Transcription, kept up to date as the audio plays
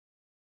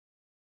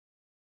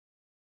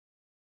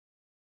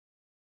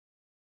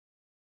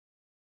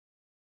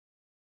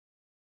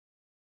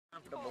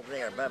Comfortable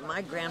there, but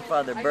my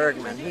grandfather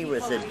Bergman, he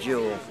was a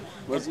jewel,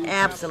 an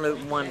absolute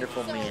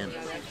wonderful man.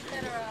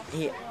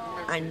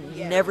 I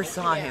never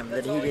saw him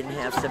that he didn't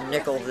have some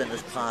nickels in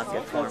his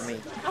pocket for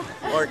me,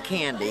 or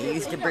candy. He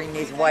used to bring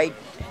these white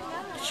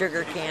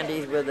sugar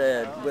candies with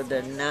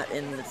a nut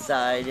in the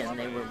side, and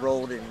they were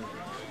rolled in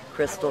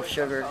crystal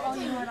sugar.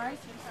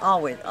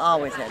 Always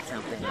had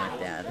something like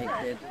that.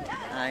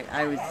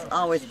 I was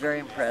always very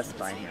impressed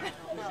by him.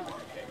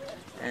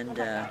 And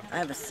I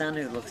have a son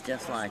who looks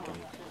just like him,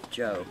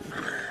 Joe.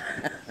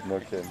 No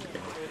kidding.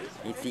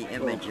 He's the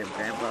image of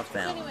Grandpa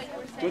Fallon.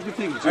 What do you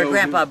think, Joe? Or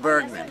Grandpa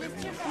Bergman.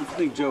 What do you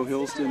think Joe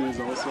Hilston is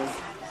also?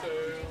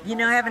 You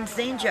know, I haven't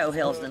seen Joe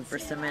Hilston for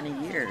so many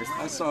years.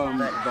 I saw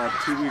him about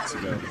 2 weeks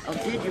ago. Oh,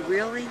 did you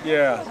really?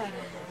 Yeah.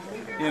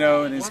 You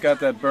know, and he's got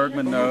that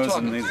Bergman nose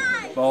and he's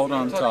bald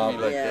on top.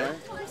 Yeah.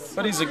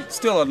 But he's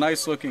still a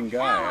nice-looking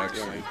guy,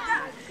 actually.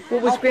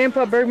 Well, was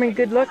Grandpa Bergman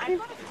good looking?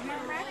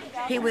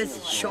 He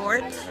was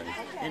short,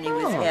 and he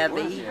was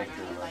heavy,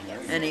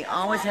 and he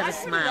always had a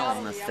smile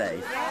on his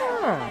face.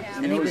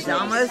 And he was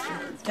almost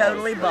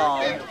totally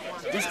bald,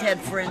 just had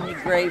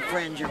gray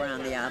fringe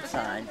around the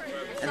outside.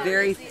 A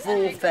very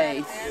full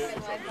face,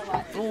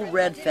 full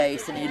red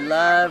face, and he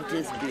loved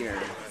his beard.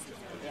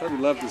 I thought he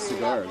loved his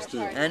cigars, too.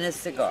 And his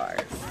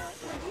cigars.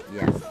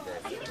 Yes.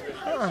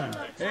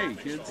 Hey,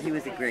 kids. He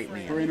was a great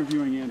man. We're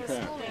interviewing Ann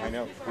Pat. I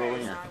know.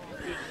 Brilliant.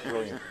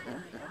 Brilliant.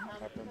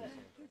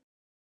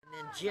 And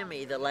then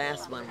Jimmy, the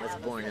last one, was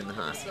born in the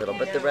hospital,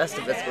 but the rest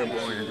of us were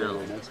born at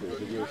home.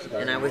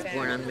 And I was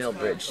born on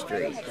Millbridge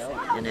Street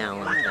in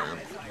Allentown.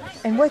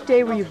 And what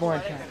day were you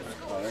born, Pat?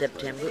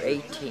 September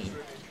 18th,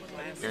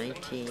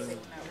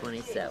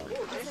 1927.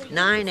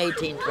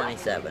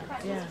 9/18/27.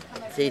 Yeah.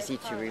 It's easy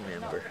to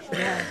remember.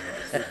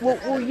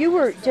 Well, you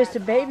were just a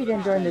baby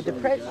then during the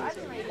Depression.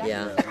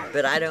 Yeah,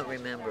 but I don't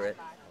remember it.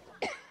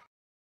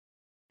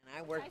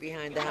 I worked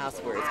behind the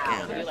housewares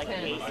counter,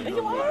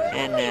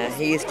 and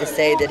he used to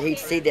say that he'd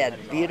see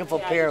that beautiful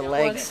pair of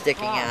legs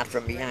sticking out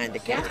from behind the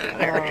counter.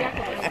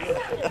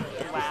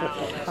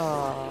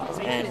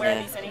 And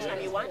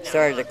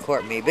started to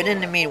court me. But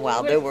in the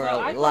meanwhile, I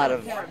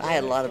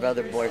had a lot of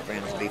other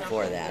boyfriends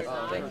before that.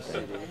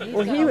 But,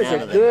 well, he was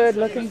a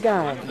good-looking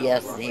guy.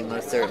 Yes, he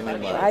most certainly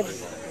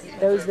was.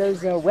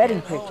 Those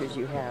wedding pictures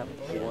you have.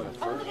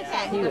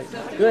 He was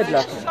good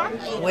looking.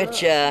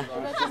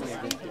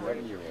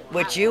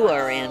 Which you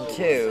are in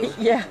too.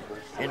 Yeah.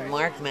 And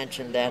Mark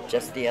mentioned that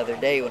just the other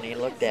day when he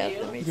looked at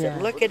them. He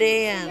said, "Look at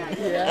Ann."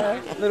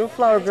 Yeah. Little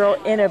flower girl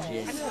in a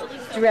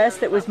dress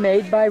that was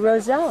made by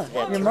Rosella,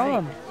 your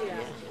mom. Yeah.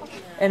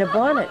 And a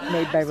bonnet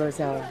made by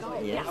Rosella.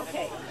 Yes.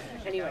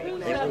 They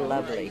were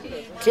lovely.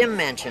 Tim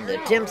mentioned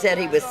it. Tim said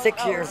he was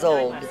 6 years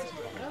old.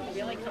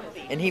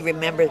 And he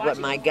remembers what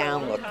my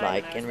gown looked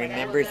like, and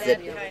remembers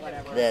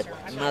that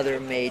Mother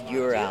made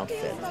your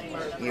outfit,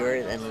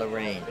 yours and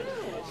Lorraine.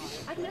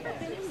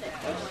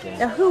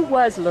 Now, who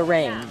was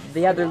Lorraine,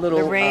 the other little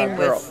Lorraine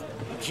girl? was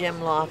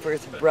Jim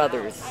Laufer's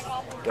brother's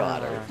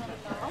daughter.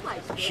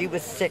 She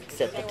was 6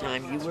 at the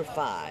time. You were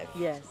 5.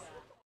 Yes.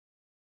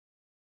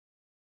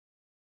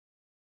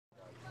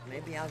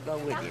 Maybe I'll go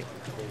with you.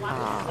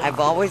 I've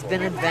always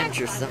been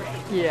adventuresome.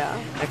 Yeah.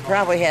 I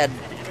probably had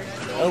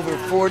over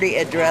 40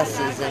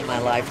 addresses in my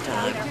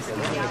lifetime.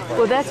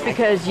 Well, that's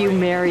because you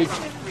married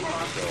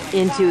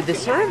into the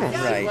service.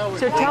 Right.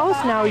 So tell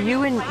us now,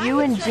 you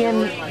and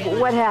Jim,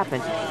 what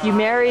happened? You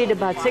married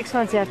about 6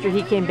 months after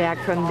he came back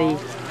from the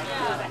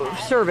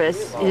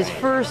service, his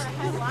first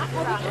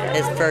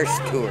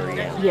tour,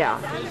 yeah. Yeah.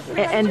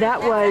 And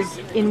that was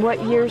in what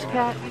years,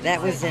 Pat?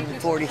 That was in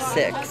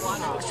 46.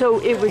 So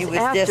it was He was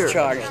after.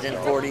 discharged in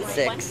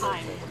 46.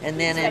 And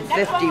then in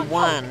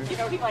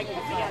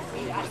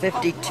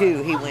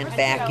 52, he went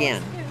back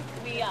in.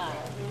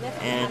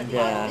 And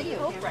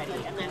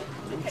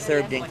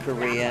served in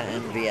Korea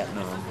and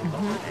Vietnam.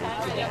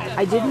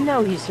 I didn't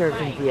know he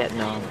served in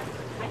Vietnam.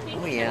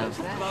 Oh yeah.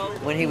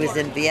 When he was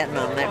in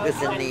Vietnam, that was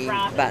in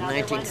about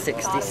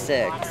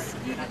 1966.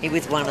 He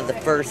was one of the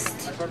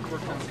first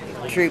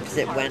troops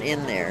that went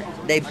in there.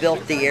 They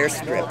built the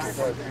airstrips.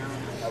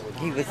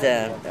 He was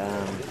an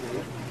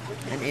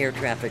air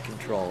traffic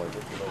controller,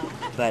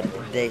 but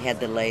they had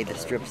to lay the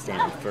strips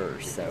down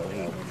first, so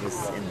he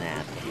was in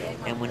that.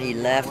 And when he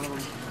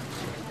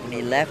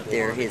left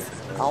there, his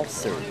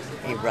ulcer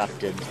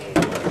erupted,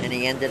 and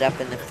he ended up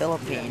in the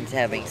Philippines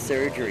having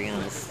surgery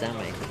on his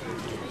stomach.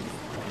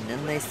 And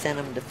then they sent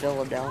him to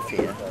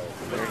Philadelphia,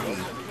 where he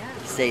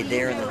stayed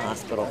there in the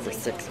hospital for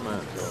 6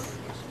 months.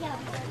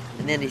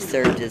 And then he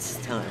served his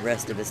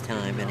rest of his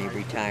time, and he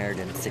retired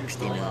in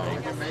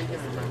 '69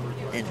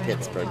 in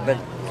Pittsburgh. But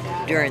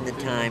during the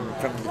time,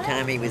 from the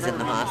time he was in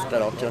the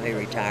hospital till he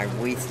retired,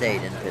 we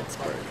stayed in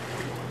Pittsburgh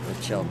with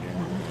children.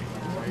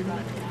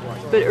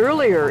 But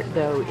earlier,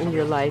 though, in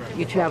your life,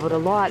 you traveled a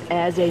lot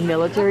as a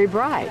military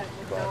bride.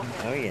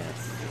 Oh, yes.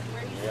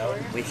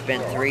 We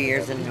spent 3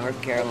 years in North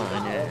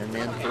Carolina, and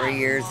then 3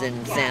 years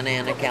in Santa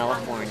Ana,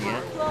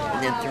 California,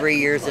 and then 3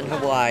 years in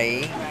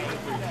Hawaii,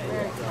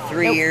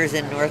 3 years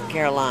in North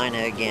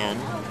Carolina again,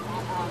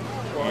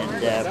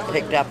 and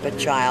picked up a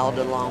child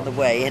along the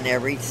way in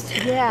every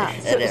Yeah.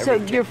 So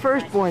your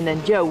firstborn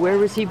then, Joe, where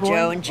was he born?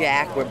 Joe and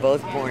Jack were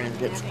both born in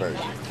Pittsburgh.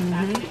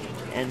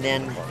 And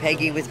then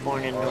Peggy was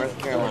born in North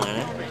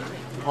Carolina.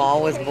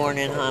 Paul was born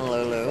in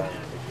Honolulu.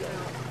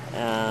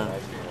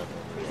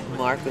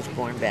 Mark was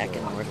born back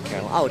in North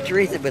Carolina. Oh,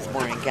 Teresa was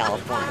born in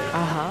California.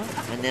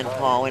 And then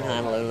Paul in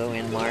Honolulu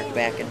and Mark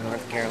back in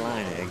North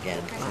Carolina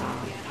again. So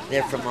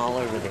they're from all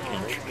over the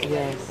country.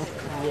 Yes,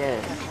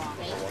 yes.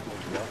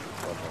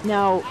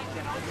 Now,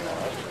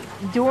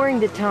 during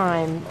the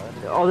time,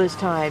 all this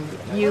time,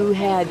 you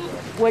had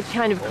what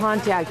kind of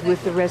contact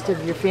with the rest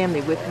of your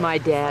family? With my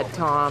dad,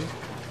 Tom,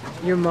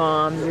 your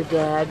mom, your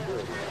dad?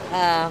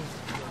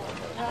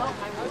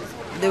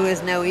 There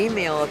was no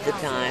email at the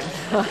time.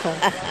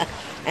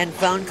 And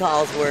phone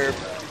calls were,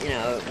 you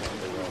know,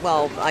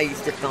 well, I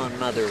used to phone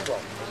Mother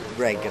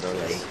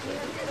regularly.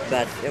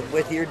 But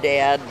with your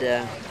dad,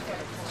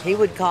 he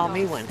would call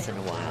me once in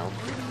a while,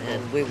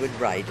 and we would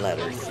write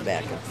letters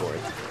back and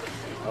forth.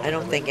 I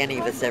don't think any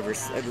of us ever,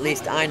 at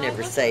least I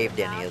never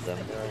saved any of them.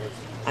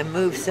 I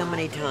moved so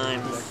many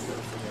times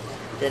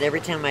that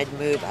every time I'd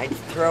move, I'd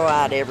throw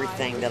out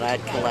everything that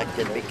I'd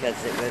collected because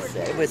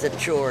it was a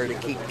chore to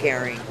keep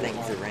carrying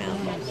things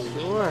around.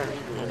 Sure.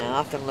 And I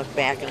often look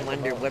back and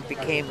wonder what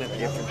became of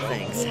different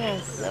things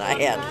that I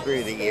had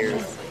through the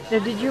years. Now,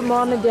 did your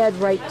mom and dad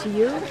write to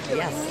you?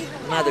 Yes,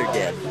 Mother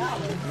did,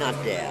 not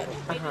Dad.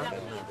 But Mother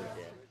did.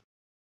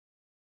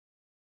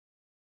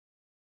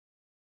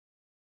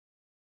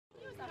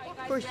 Of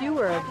course, you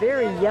were a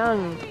very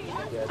young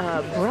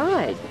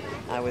bride.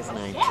 I was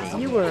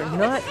 19. You were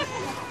not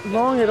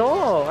long at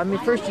all. I mean,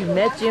 first you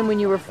met Jim when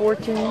you were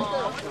 14.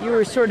 You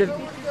were sort of,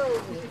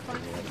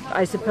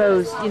 I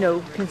suppose, you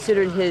know,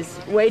 considered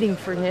waiting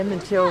for him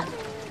until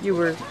you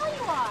were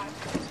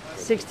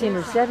 16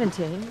 or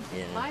 17.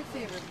 Yeah.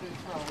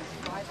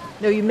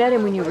 No, you met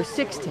him when you were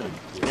 16.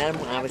 Met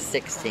him when I was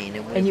 16.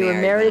 And you were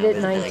married at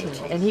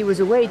 19. And he was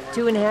away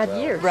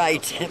 2.5 years.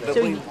 Right, but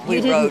So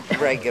we wrote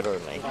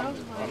regularly.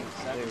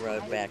 We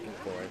wrote back and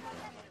forth.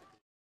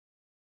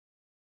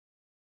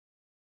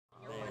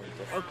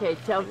 Okay,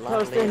 tell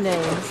us their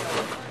names.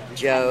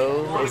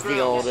 Joe is the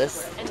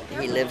oldest.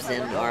 He lives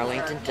in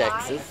Arlington,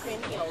 Texas.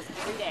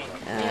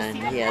 And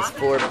he has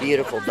 4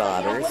 beautiful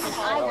daughters.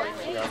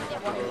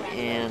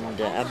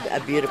 And a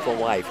beautiful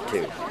wife,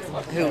 too,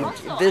 who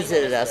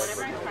visited us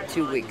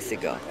 2 weeks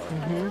ago.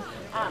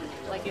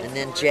 And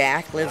then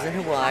Jack lives in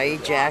Hawaii.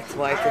 Jack's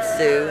wife is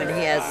Sue, and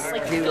he has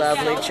 2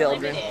 lovely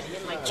children,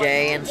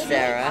 Jay and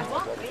Sarah.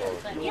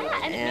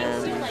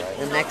 And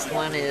the next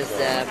one is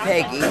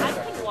Peggy,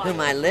 whom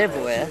I live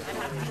with,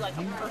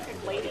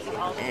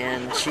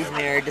 and she's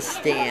married to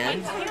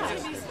Stan.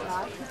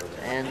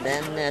 And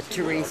then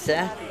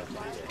Teresa.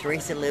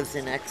 Teresa lives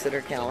in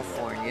Exeter,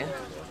 California,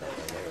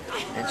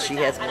 and she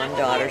has 1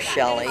 daughter,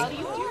 Shelley.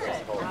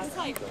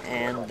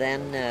 And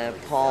then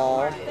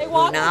Paul,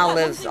 who now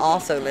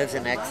also lives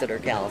in Exeter,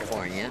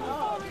 California.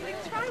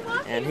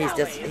 And he's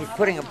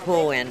putting a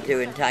pool in to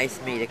entice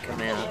me to come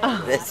out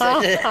and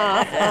visit.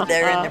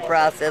 They're in the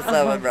process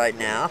of it right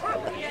now.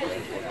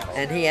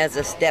 And he has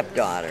a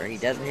stepdaughter. He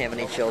doesn't have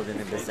any children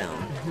of his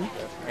own.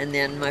 And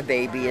then my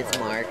baby is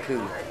Mark,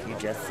 who you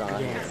just saw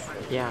here.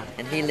 Yeah.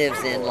 And he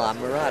lives in La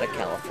Mirada,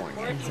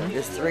 California. So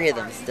there's 3 of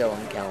them still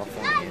in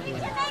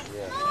California.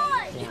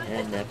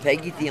 And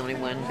Peggy's the only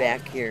one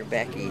back here,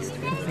 back east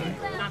with me.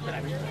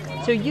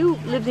 So you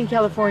lived in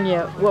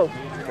California,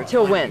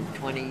 till when?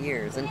 20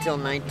 years, until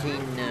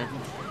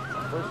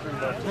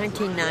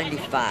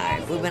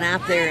 1995. We went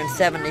out there in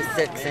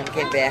 76 and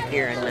came back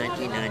here in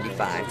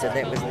 1995, so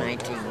that was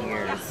 19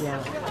 years.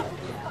 Yeah.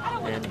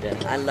 And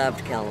I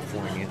loved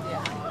California,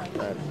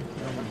 but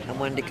I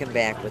wanted to come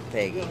back with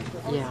Peggy.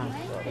 Yeah.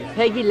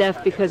 Peggy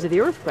left because of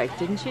the earthquake,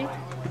 didn't she?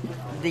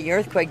 The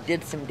earthquake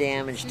did some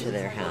damage to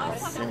their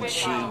house, and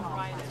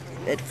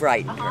it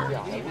frightened her.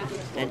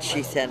 And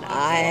she said,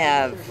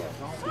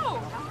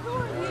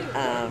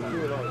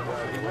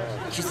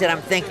 she said,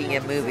 I'm thinking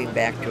of moving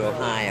back to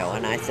Ohio.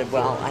 And I said,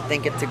 well, I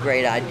think it's a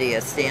great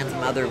idea. Stan's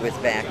mother was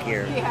back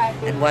here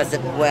and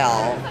wasn't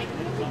well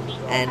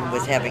and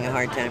was having a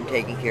hard time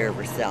taking care of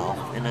herself.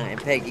 And I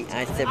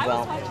said,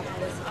 well,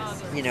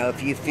 you know,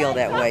 if you feel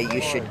that way,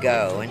 you should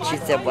go. And she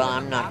said, well,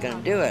 I'm not going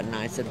to do it. And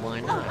I said, why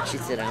not? She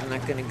said, I'm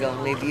not going to go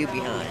and leave you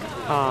behind.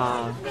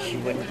 She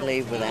wouldn't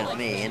leave without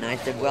me. And I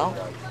said, well,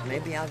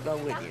 maybe I'll go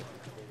with you.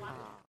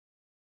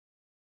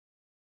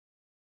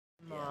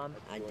 Mom.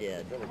 I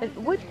did. And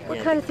what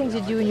kind of things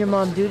did you and your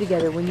mom do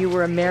together when you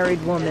were a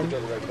married woman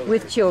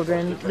with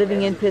children,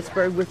 living in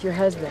Pittsburgh with your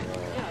husband?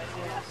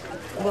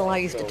 Well, I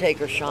used to take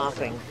her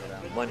shopping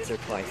once or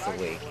twice a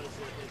week.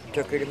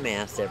 Took her to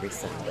Mass every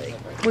Sunday.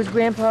 Was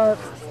Grandpa,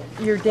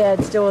 your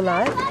dad, still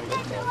alive?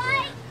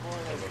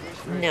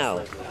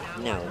 No.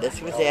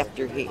 This was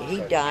after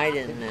he died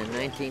in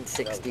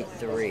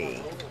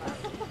 1963.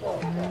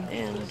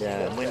 And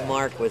when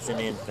Mark was an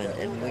infant,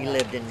 and we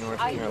lived in North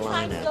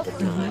Carolina at the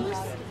time.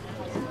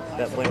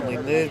 But when we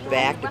moved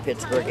back to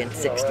Pittsburgh in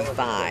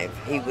 '65,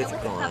 he was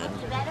gone.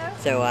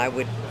 So I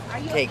would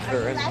take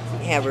her and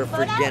have her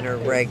for dinner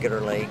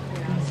regularly.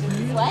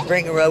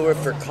 Bring her over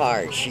for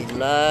cards. She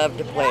loved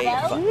to play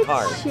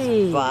cards.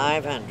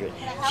 500.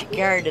 She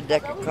carried a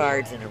deck of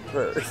cards in her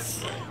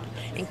purse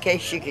in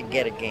case she could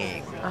get a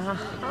game.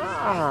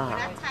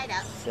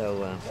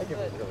 So,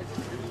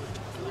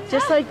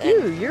 just like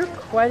you're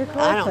quite a card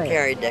player. I don't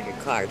carry a deck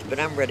of cards, but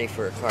I'm ready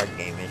for a card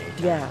game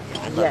anytime. Yeah.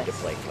 I love to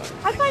play cards.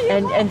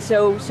 And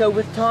so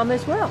with Tom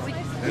as well.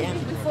 Yeah.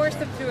 We forced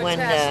them to a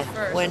test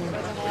first.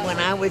 When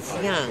I was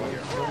young,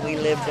 when we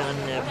lived on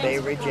Bay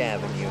Ridge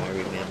Avenue, I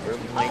remember,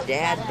 my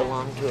dad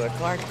belonged to a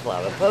card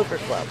club, a poker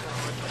club.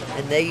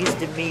 And they used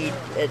to meet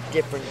at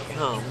different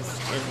homes,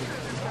 and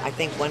I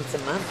think once a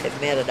month they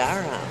met at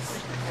our house.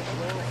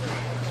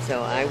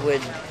 So I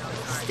would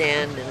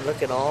stand and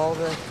look at all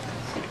the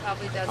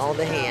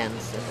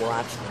hands and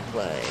watch them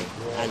play.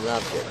 I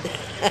loved it.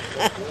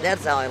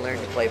 That's how I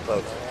learned to play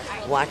poker.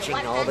 Watching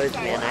all those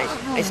men.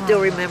 I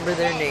still remember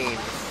their names.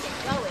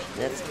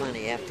 That's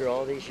funny after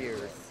all these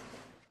years.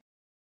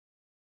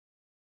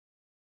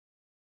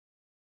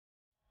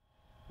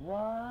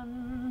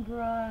 One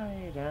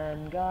bright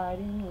and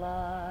guiding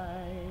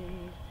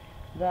light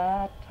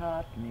that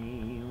taught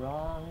me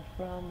wrong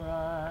from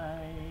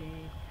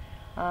right,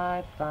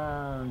 I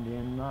found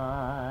in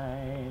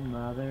my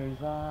mother's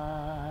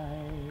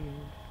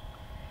eyes.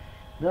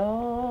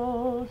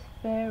 Those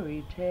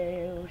fairy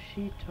tales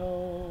she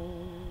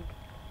told,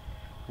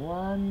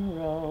 one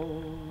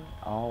road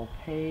all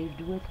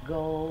paved with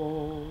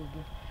gold,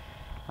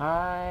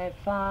 I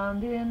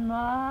found in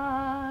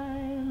my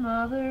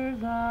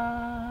mother's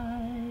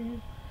eyes.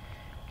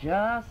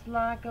 Just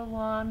like a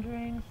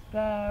wandering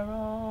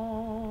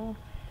sparrow,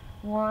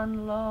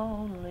 one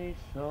lonely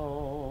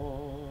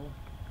soul,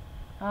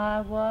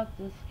 I walked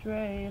the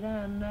straight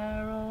and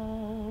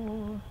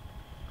narrow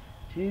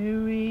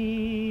to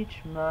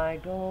reach my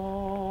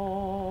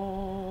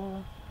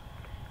goal.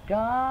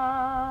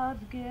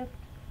 God's gift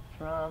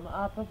from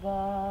up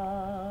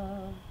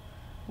above,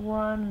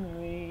 one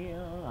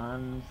real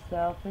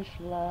unselfish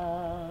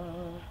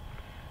love,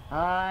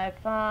 I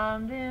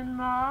found in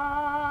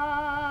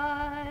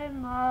my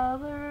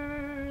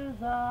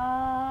mother's eyes.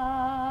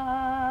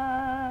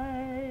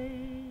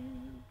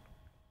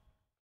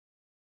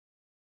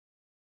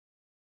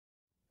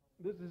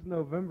 This is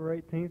November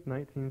 18th,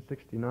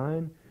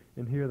 1969,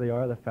 and here they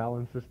are, the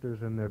Fallon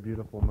sisters and their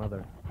beautiful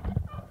mother.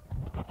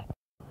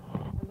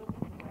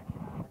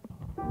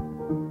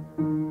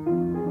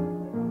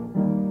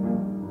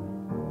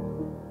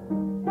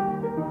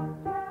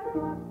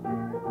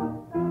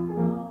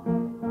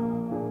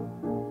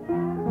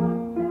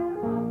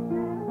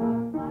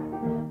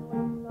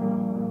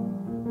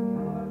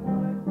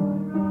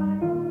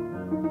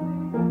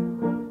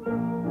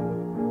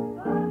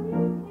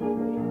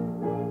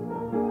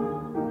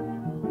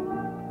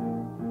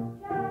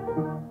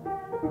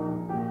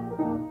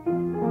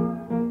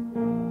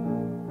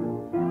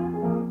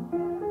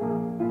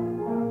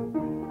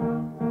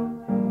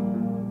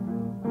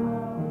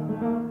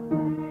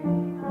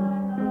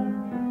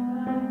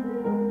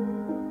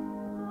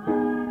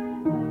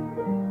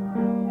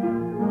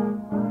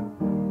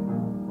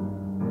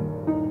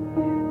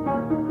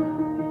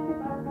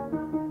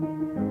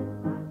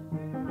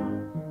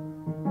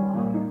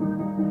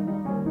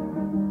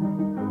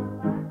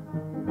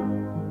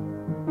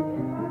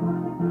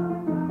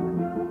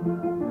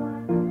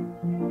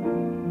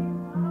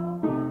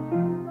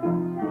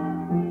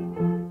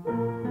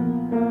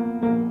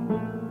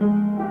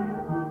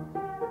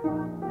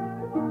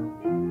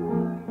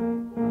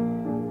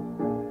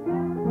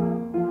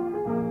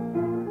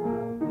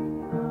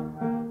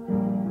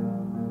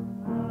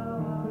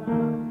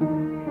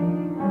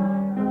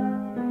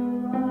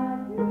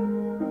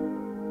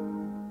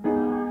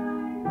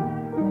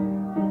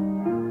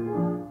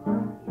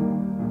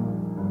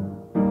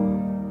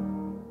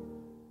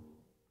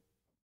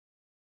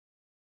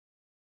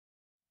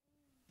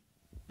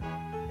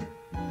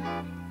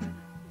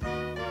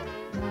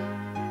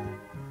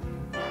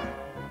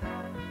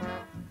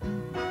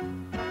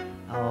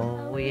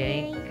 We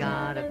ain't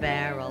got a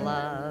barrel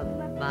of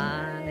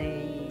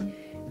money.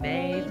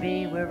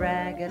 Maybe we're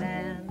ragged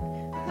and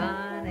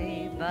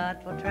funny,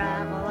 but we'll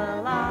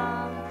travel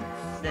along,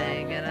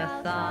 singing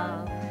a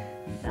song,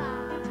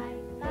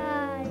 side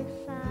by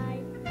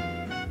side.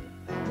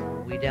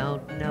 We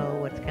don't know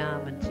what's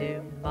coming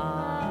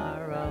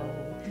tomorrow.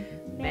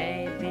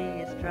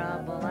 Maybe it's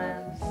trouble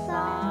and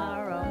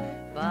sorrow,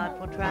 but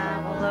we'll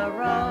travel the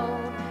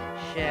road,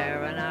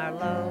 sharing our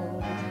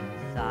load,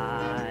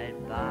 side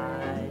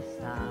by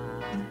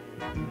side.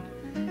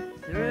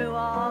 Through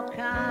all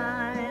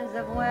kinds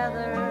of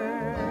weather,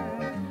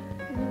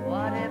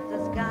 what if the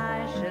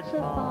sky should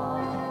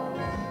fall?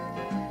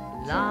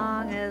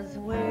 Long as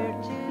we're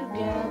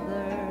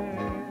together,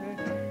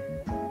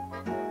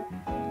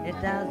 it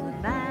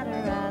doesn't matter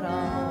at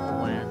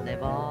all. When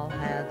they've all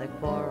had their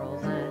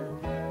quarrels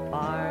and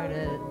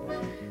parted,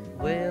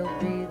 we'll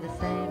be the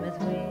same as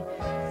we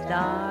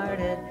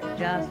started,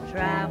 just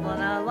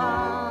traveling along.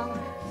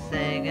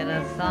 singing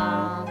a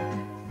song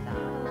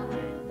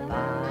side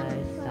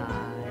by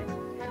side.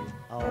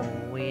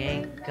 Oh, we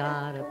ain't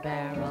got a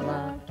barrel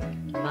of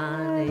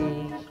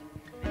money,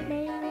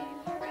 Maybe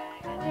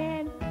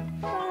and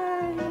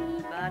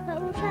funny, but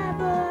we'll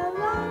travel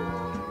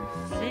along,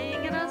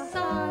 singing a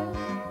song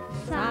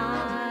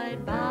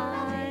side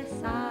by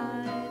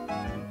side.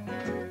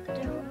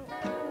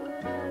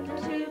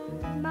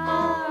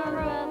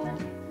 tomorrow.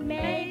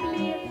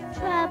 Maybe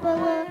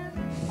trouble or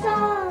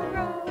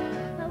sorrow,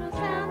 but we'll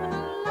travel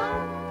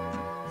along,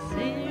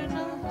 Singing a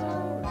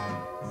song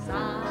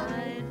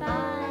side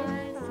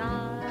by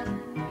side.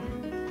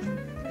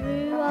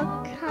 through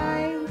all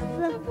kinds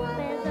of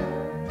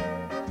weather.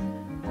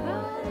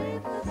 But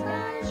if the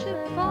sky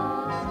should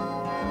fall,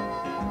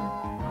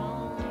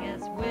 long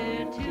as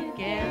we're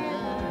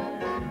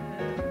together,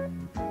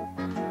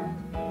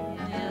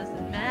 it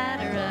doesn't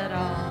matter at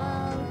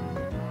all.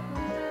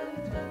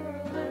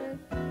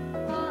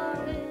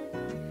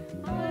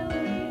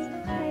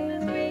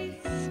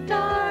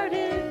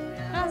 Started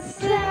a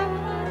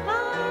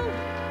song,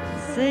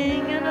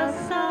 Singing a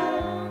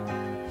song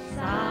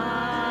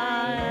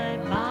side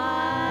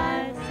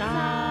by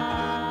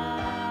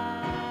side.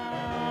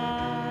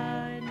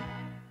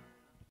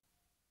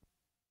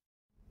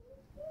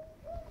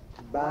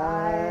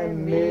 By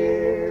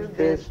mere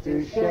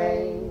to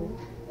shame,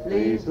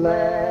 please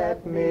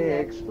let me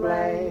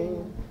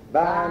explain.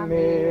 By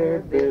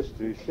mere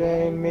to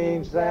shame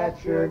means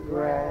that you're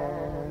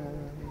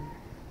grand.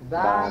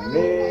 By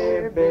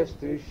mere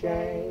to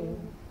shame,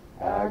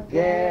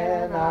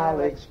 again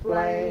I'll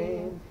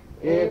explain.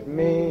 It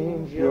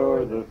means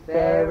you're the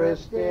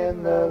fairest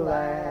in the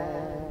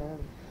land.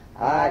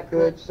 I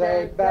could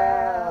say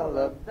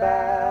Bella,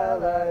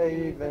 Bella,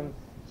 even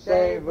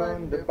say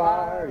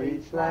wunderbar.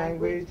 Each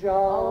language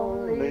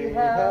only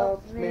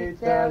helps me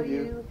tell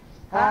you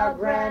how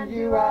grand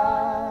you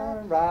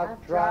are.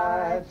 I've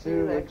tried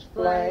to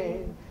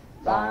explain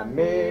by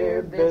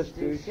mere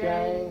to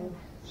shame.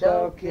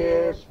 So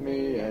kiss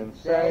me and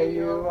say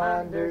you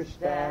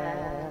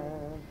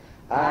understand.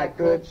 I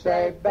could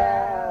say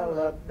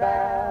Bella,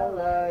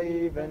 Bella,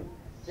 even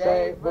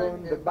say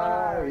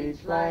wunderbar.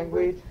 Each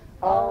language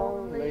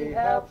only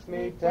helps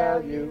me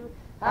tell you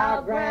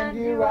how grand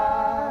you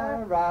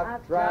are.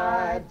 I've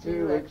tried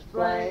to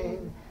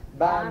explain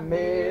by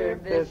mere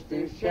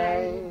to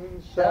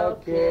shame. So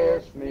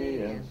kiss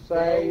me and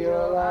say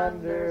you'll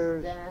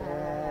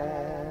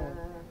understand.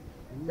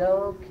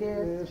 So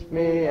kiss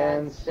me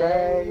and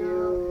say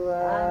you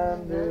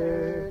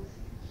understand.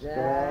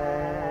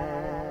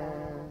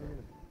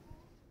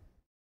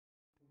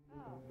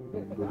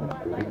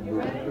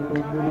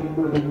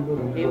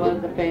 He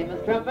was a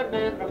famous trumpet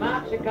man from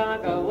out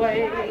Chicago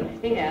way.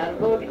 He had a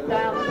boogie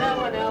style that no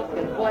one else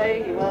could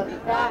play. He was a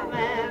top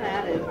man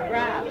at his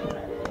craft.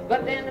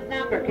 But then his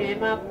number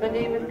came up and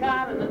he was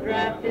caught in the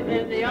draft. He's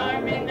in the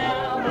army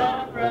now,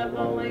 blowing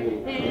reveille.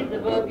 He's a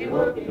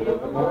boogie-woogie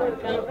bugle boy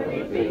of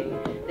Company B.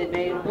 They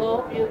made him blow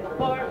a bugle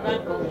for his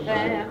Uncle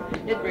Sam.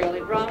 It really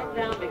brought him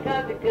down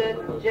because he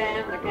couldn't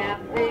jam. The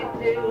captain seemed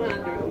to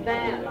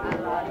understand.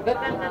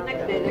 But then the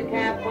next day the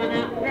cap went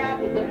out and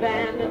grabbed the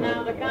band. And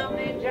now the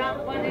company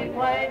jumped when he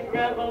plays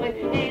reveille.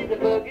 He's a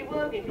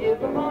boogie-woogie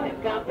bugle boy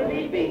of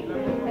Company B.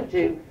 A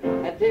toot,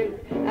 a toot,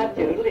 a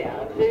tootly,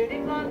 a toot. He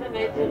blows the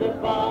mate to the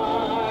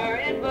bar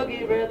in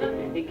boogie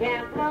rhythm. He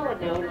can't blow a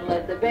note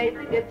unless the bass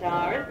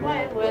guitar is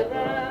playing with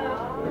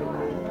him.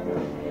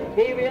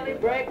 He really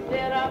breaks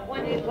it up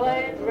when he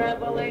plays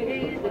reveille.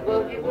 He's a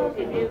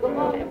boogie-woogie bugle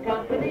boy of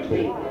Company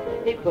B.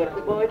 He puts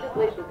the boys to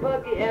sleep with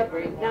boogie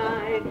every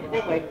night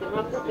and wakes them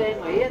up the same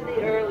way in the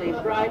early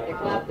fright. They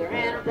clap their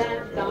hands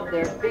and stomp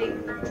their feet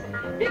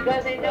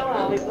because they know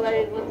how he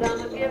plays when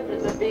someone gives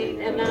him a beat.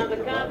 And now the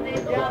company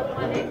jumps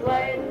when he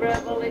plays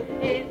reveille.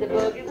 He's a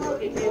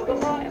boogie-woogie bugle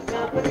boy of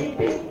Company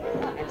B.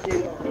 A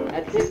toot,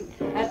 a toot,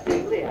 a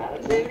tootly, a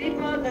toot. He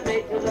blows the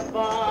mate to the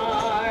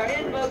bar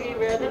in boogie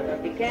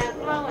rhythm. He can't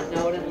blow a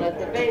note unless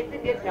the bass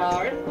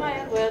guitar is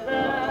playing with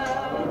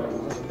him.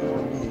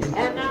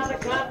 And now the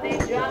company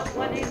jumps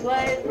when he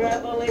plays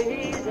reveille.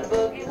 He's a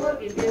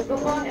boogie-woogie bugle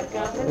boy of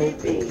Company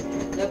B.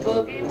 The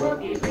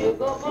boogie-woogie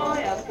bugle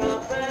boy of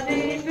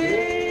Company B.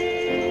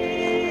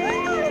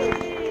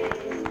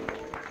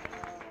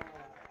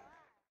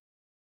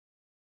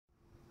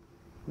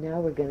 Now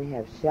we're going to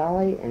have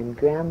Shelley and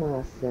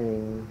Grandma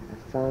sing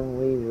a song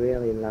we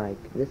really like.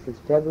 This is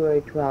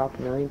February 12th,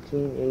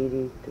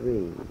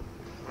 1983.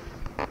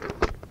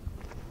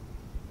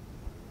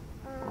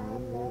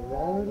 On the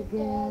road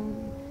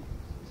again,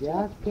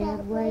 just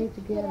can't wait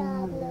to get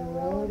on the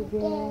road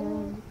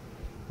again.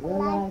 The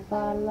life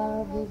I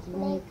love is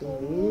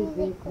making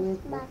music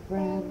with my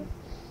friends,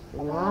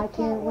 and I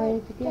can't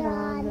wait to get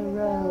on the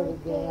road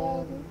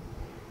again.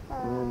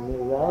 On the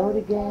road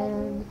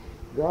again,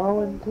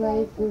 going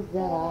places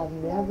that I've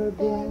never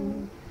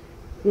been,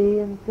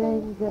 seeing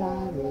things that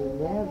I may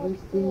never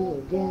see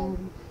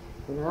again,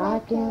 and I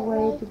can't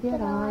wait to get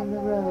on the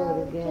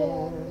road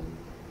again.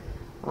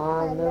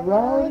 On the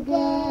road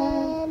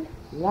again,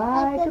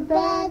 like a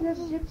band of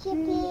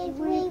gypsies,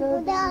 we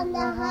go down the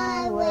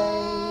highway.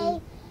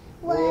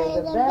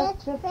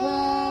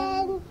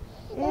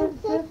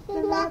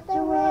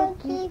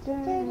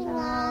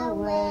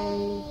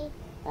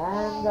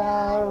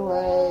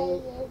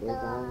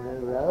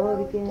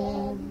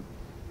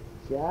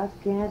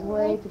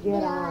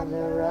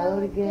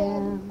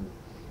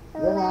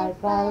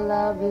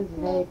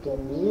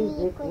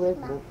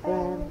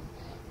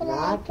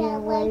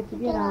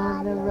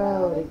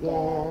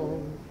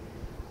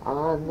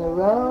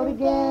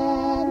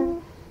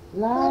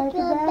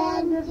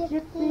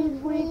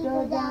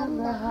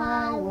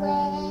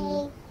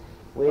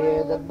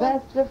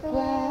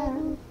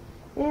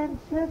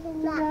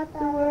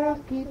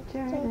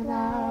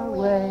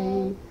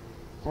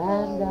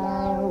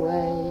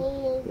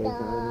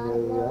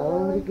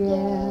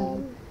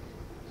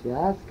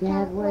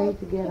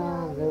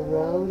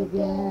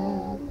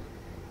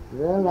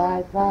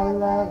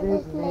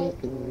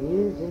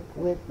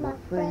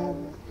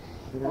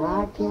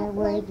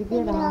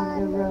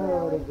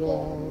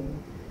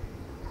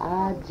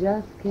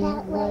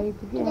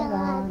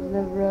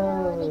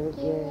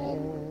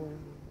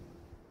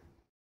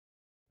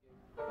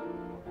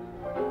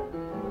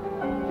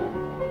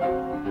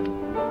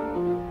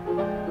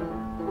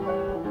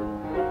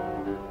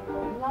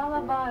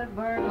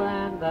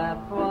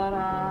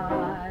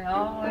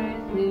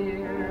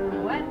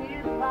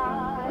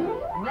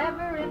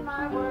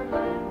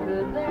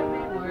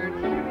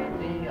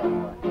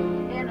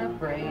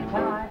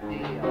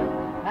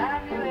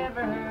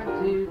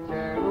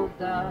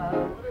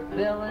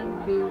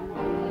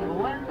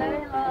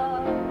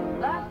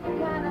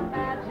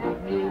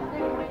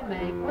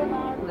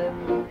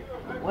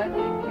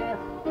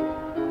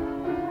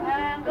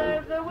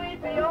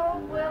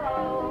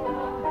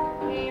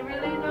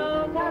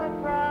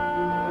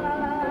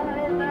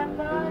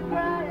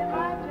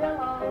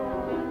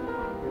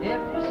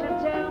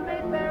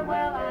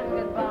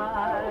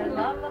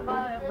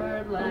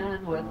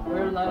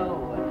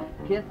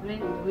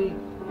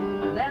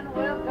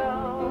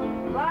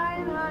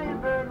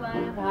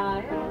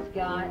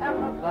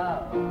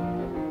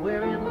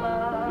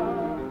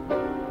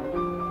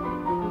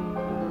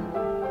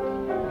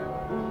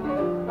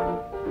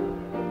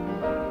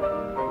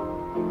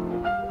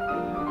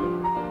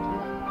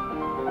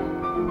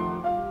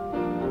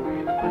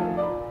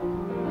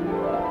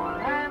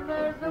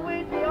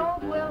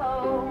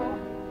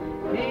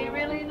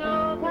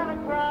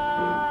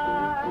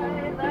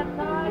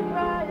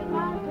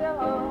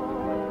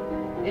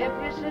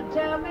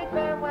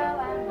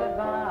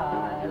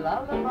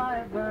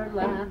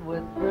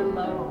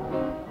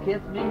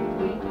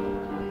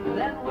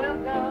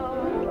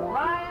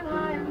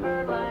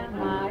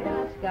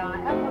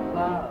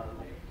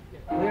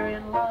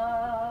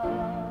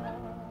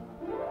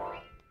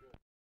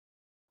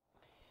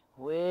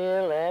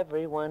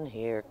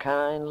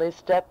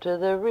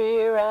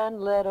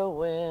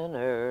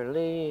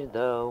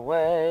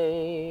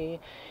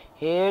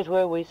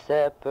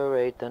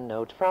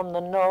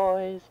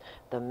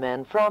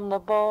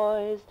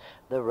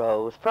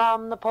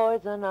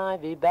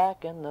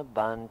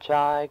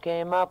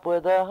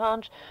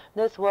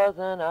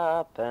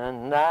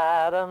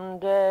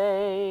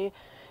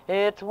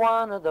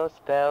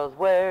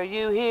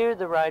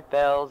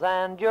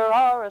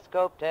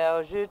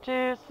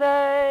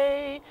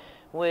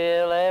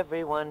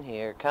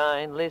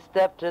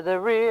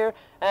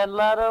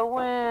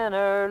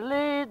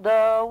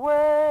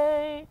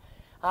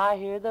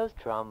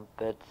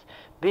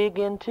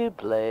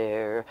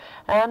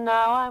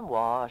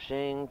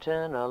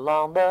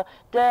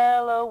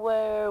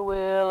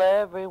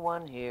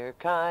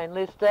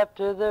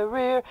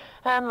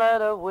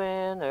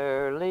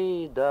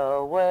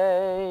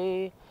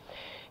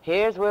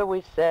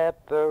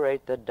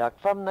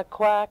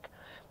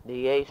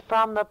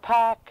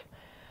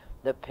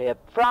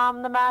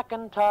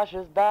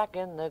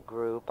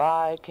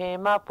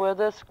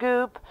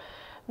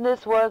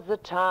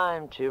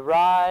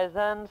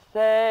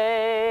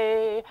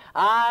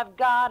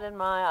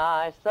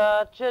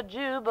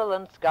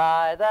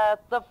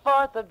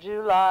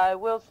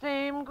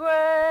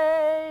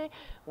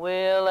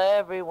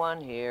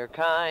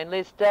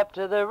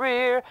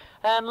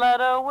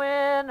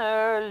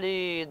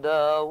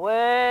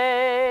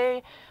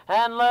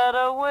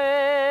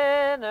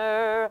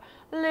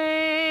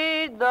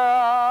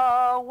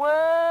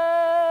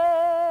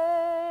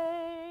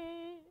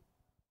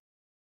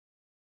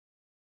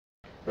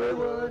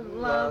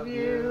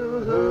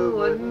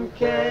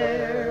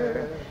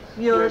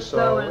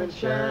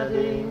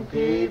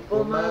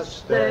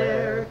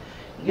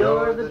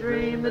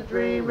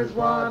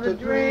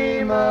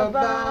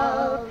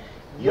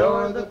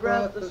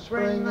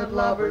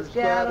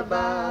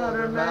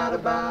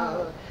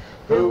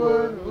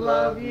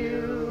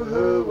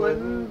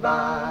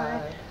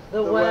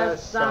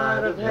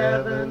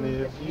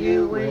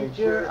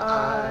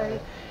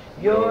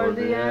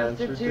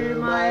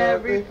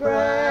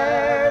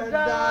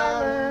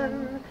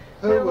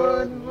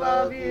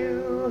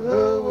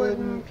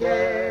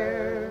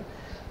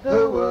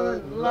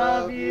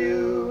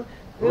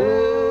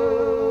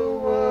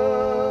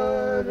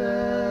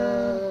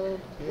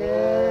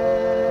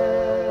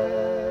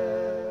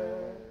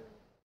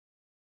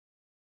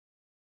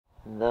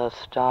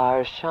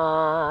 stars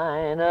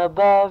shine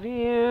above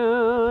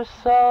you,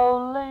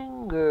 so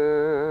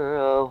linger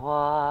a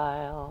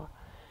while.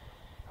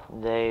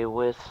 They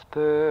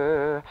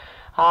whisper,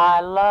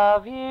 I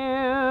love you,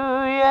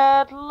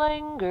 yet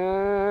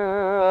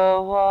linger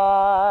a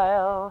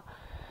while.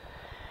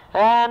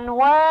 And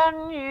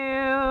when you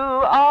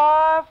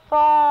are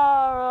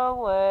far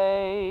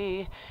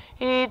away,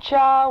 each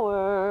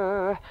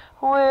hour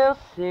will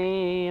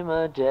seem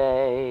a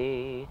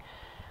day.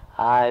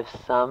 I've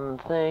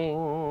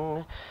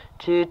something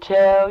to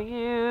tell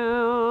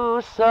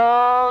you,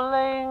 so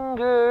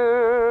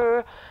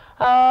linger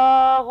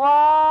a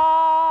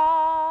while.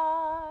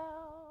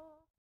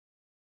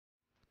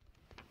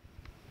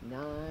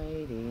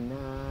 Nighty-night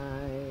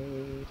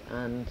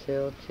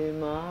until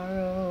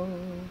tomorrow.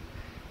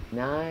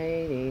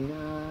 Nighty-night,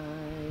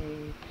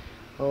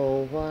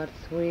 oh what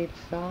sweet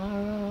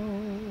sorrow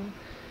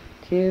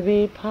to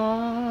be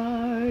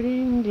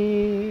parting,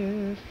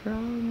 dear,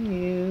 from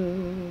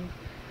you,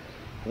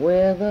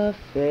 with a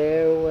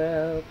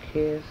farewell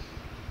kiss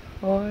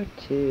or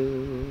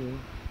two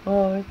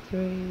or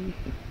three.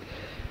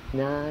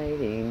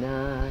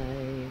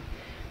 Nighty-night,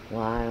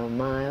 while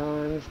my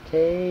arms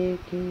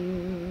take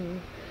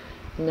you.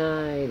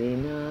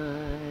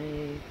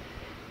 Nighty-night,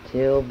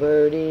 till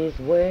birdies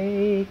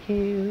wake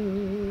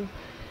you.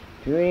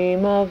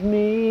 Dream of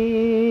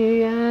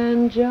me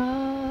and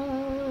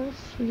just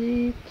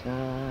sleep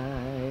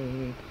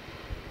tight,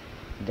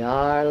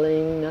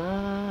 darling,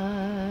 night.